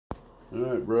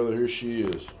Alright, brother, here she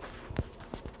is.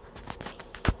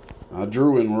 I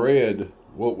drew in red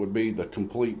what would be the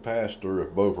complete pass-through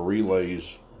if both relays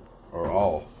are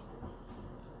off.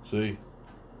 See?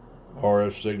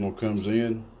 RF signal comes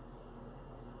in.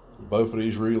 Both of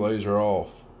these relays are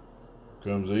off.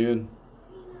 Comes in.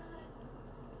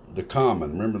 The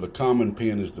common. Remember, the common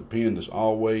pin is the pin that's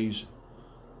always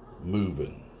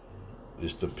moving.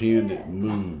 It's the pin that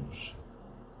moves.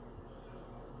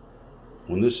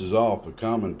 When this is off, the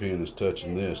common pin is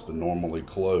touching this, the normally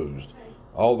closed.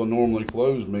 All the normally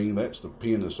closed mean that's the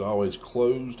pin that's always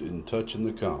closed and touching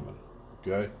the common.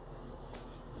 Okay?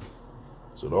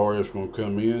 So the RF's going to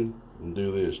come in and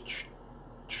do this.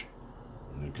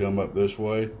 And then come up this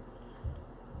way.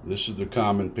 This is the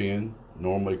common pin,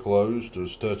 normally closed. So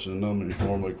it's touching the number that's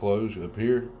normally closed. Up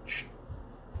here.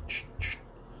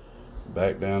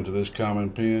 Back down to this common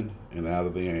pin and out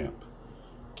of the amp.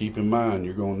 Keep in mind,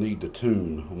 you're going to need to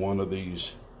tune one of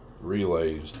these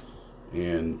relays,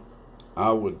 and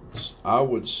I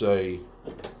would say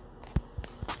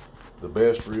the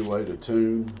best relay to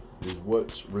tune is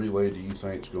what relay do you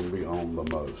think is going to be on the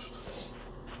most?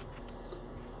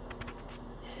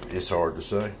 It's hard to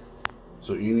say.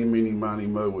 So eeny, meeny, miny,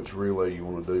 mo, which relay you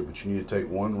want to do, but you need to take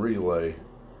one relay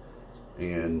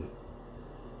and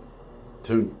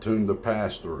tune the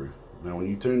pass-through. Now when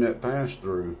you tune that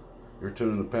pass-through, you're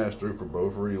tuning the pass-through for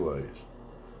both relays.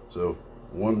 So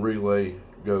if one relay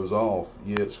goes off,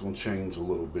 yeah, it's going to change a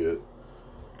little bit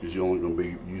because you're only going to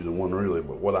be using one relay.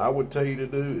 But what I would tell you to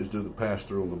do is do the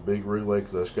pass-through on the big relay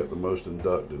because that's got the most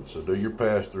inductance. So do your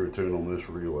pass-through tune on this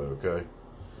relay, okay?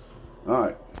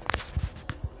 Alright.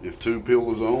 If 2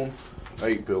 pil is on,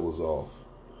 8 pil is off.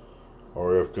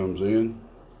 RF comes in.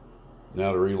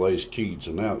 Now the relay's keyed,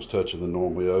 so now it's touching the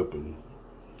normally open.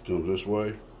 Comes this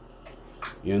way.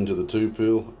 Into the 2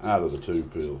 pil, out of the 2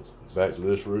 pil. Back to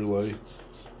this relay,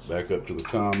 back up to the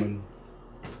common,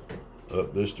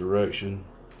 up this direction,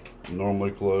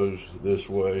 normally closed this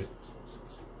way,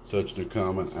 touch the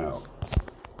common, out.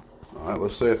 Alright,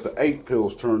 let's say if the 8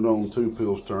 pil's turned on, 2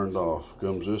 pil's turned off.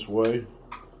 Comes this way,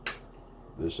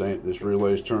 this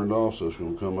relay's turned off, so it's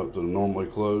going to come up to the normally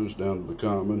closed, down to the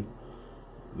common,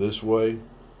 this way.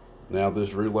 Now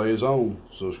this relay is on,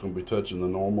 so it's going to be touching the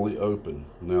normally open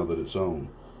now that it's on.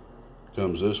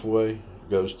 Comes this way,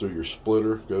 goes through your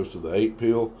splitter, goes to the 8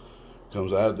 pil,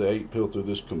 comes out of the 8 pil through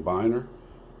this combiner,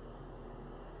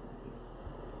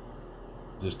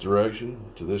 this direction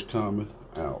to this common,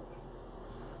 out.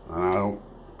 And I don't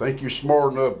think you're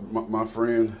smart enough, my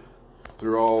friend,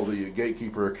 through all the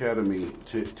Gatekeeper Academy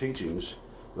teachings,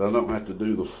 that I don't have to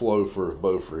do the flow for if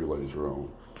both relays are on.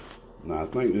 Now, I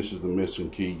think this is the missing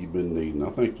key you've been needing.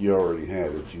 I think you already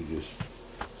had it.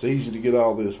 It's easy to get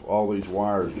all these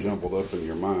wires jumbled up in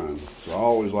your mind. So I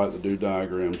always like to do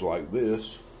diagrams like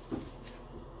this.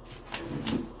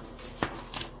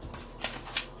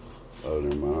 Oh,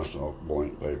 never mind. I saw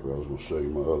blank paper. I was going to show you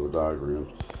my other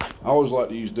diagrams. I always like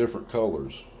to use different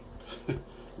colors. I'm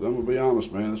going to be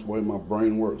honest, man. That's the way my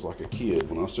brain works like a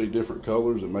kid. When I see different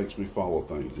colors, it makes me follow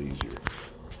things easier.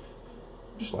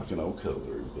 Just like an old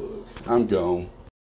coloring book. I'm gone.